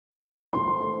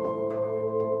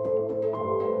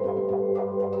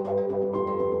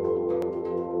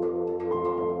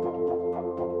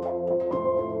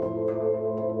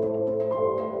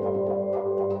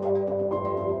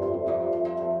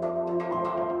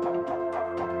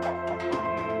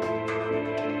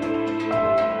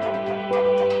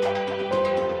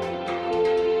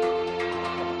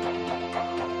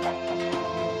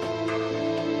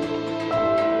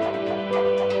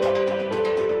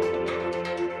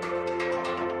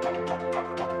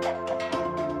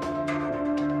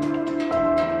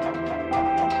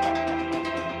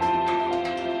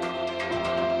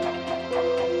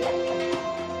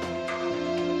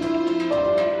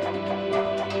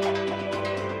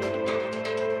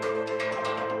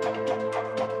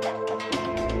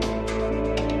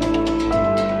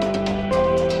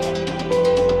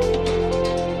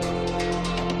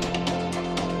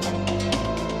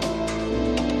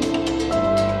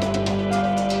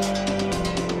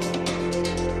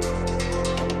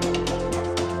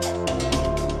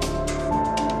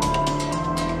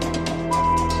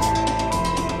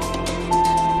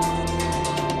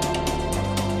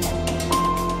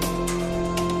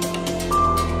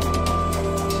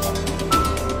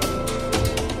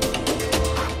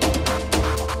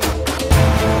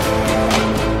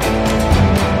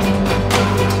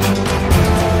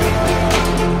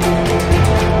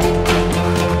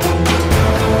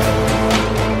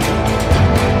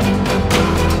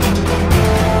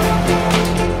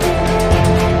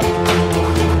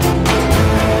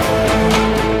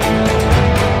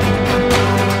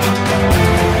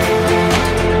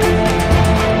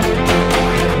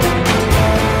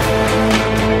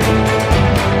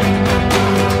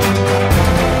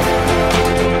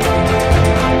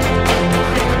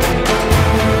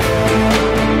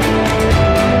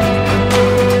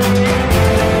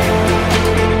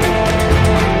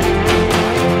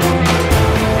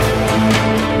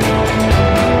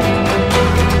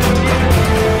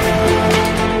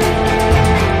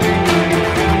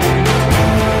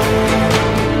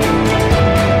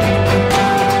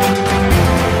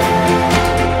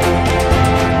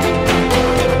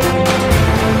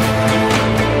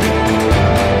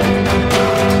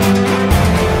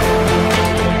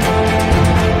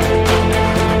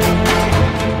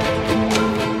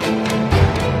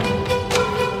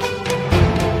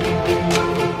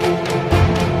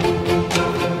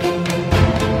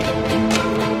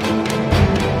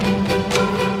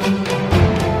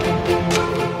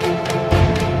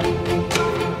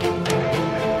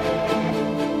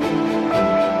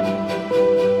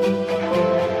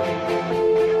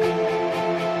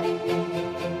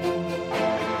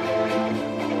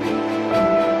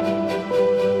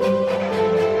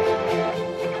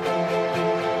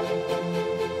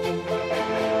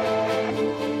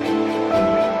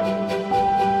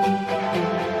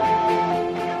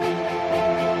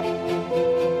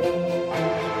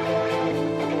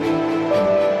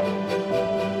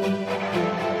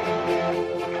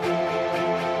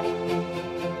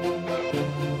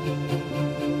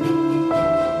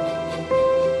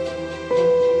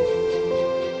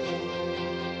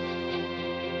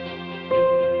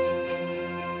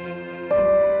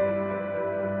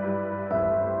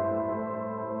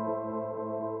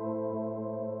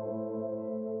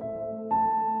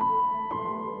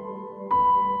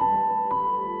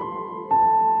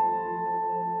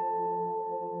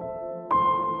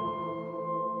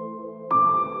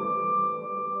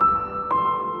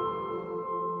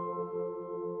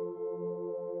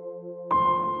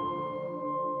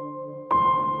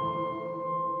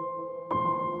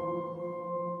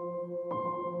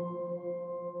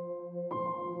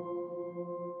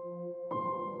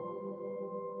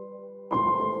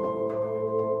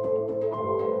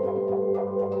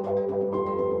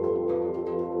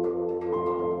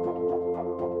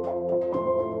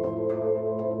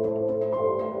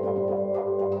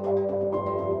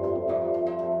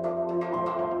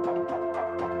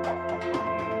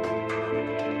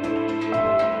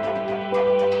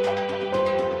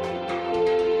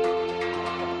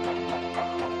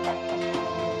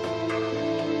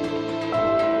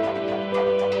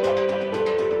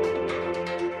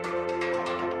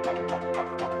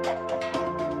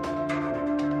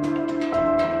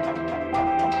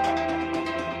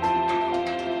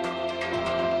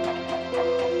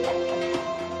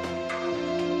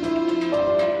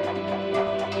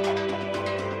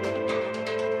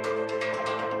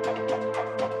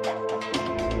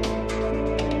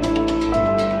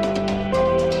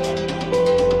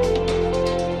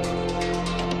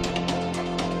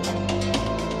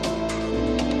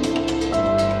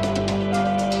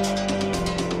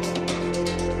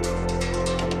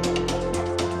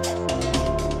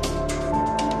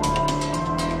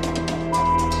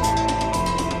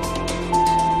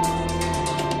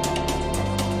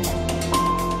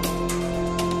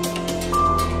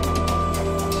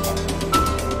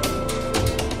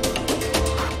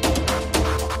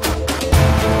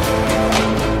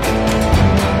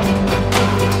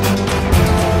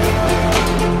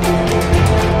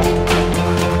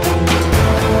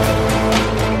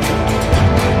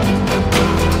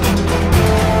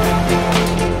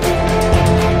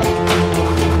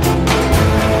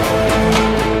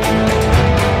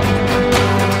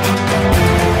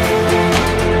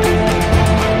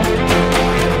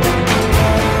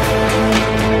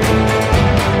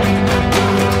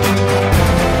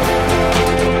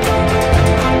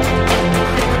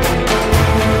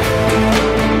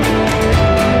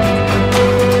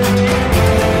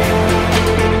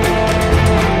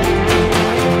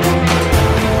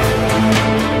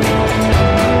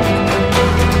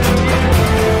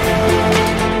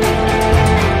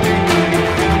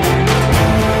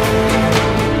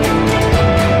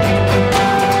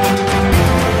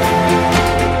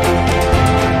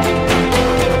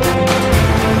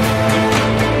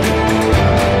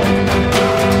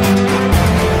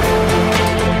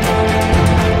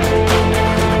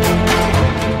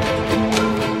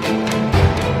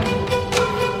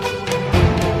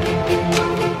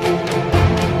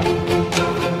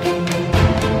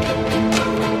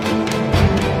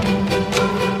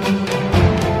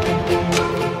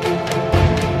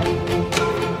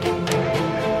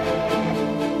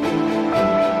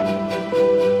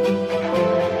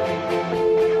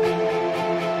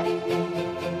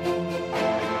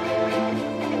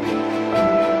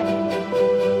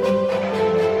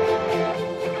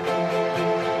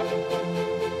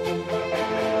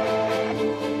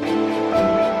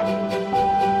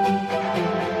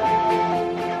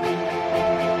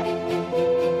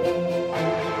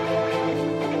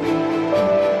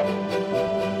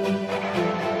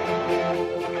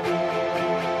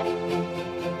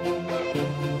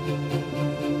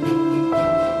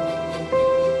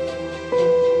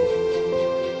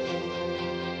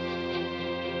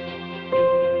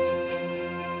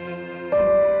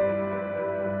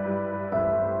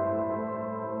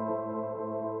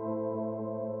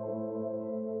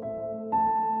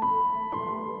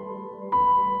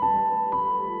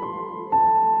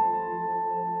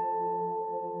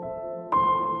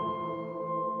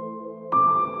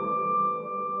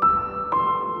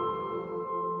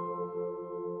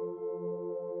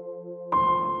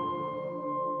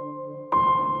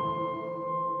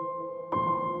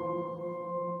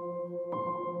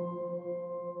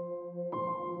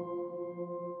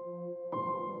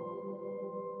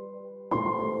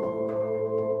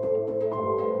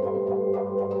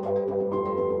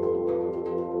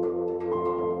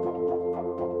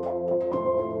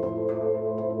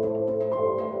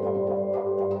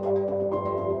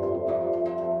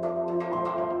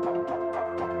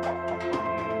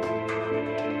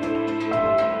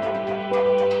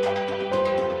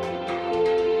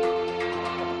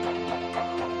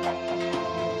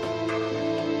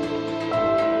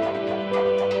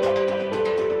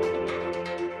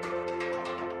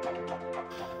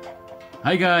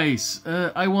Hi guys,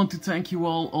 I want to thank you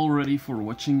all already for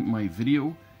watching my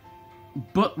video,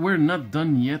 but we're not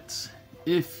done yet.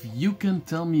 If you can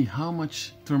tell me how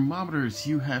much thermometers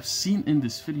you have seen in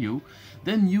this video,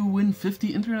 then you win 50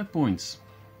 internet points.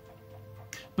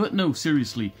 But no,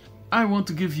 seriously, I want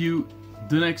to give you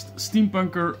the next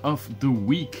Steampunker of the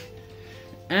week.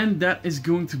 And that is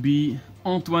going to be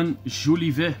Antoine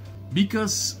Jolivet.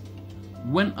 Because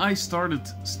when I started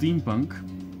Steampunk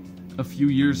a few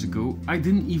years ago, I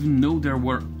didn't even know there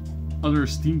were other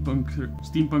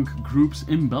steampunk groups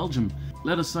in Belgium.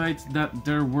 Let aside that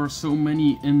there were so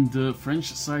many in the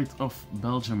French side of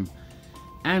Belgium.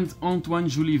 And Antoine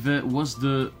Jolivet was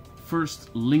the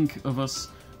first link of us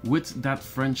with that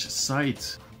French side.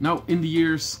 Now in the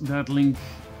years that link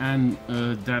and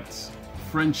that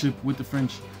friendship with the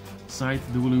French side,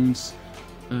 the Walloons,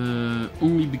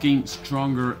 only became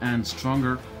stronger and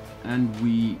stronger, and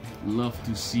we love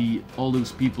to see all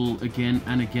those people again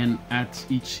and again at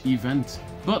each event.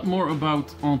 But more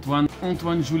about Antoine.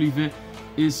 Antoine Jolivet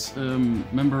is a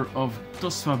member of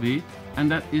Tosvabé,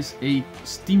 and that is a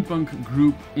steampunk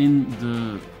group in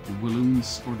the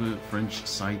Walloons or the French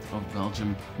side of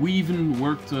Belgium. We even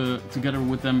worked together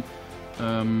with them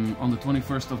on the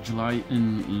 21st of July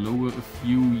in Laeken a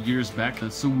few years back.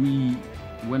 So we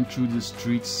went through the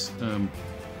streets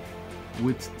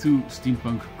with two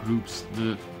steampunk groups,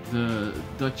 the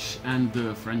Dutch and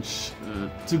the French,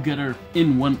 together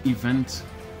in one event.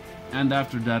 And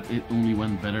after that it only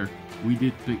went better. We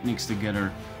did picnics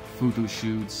together, photo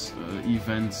shoots,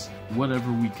 events,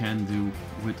 whatever we can do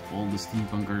with all the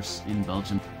steampunkers in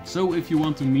Belgium. So if you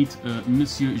want to meet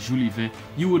Monsieur Jolivet,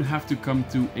 you would have to come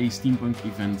to a steampunk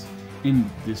event in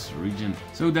this region.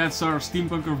 So that's our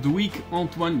Steampunker of the week,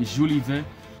 Antoine Jolivet.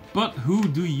 But who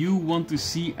do you want to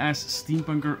see as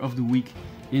Steampunker of the week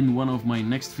in one of my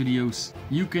next videos?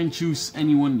 You can choose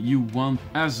anyone you want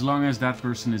as long as that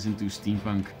person is into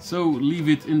steampunk. So leave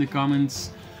it in the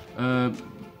comments.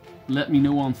 Let me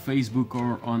know on Facebook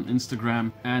or on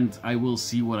Instagram, and I will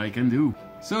see what I can do.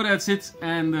 So that's it,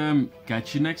 and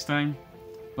catch you next time.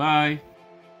 Bye!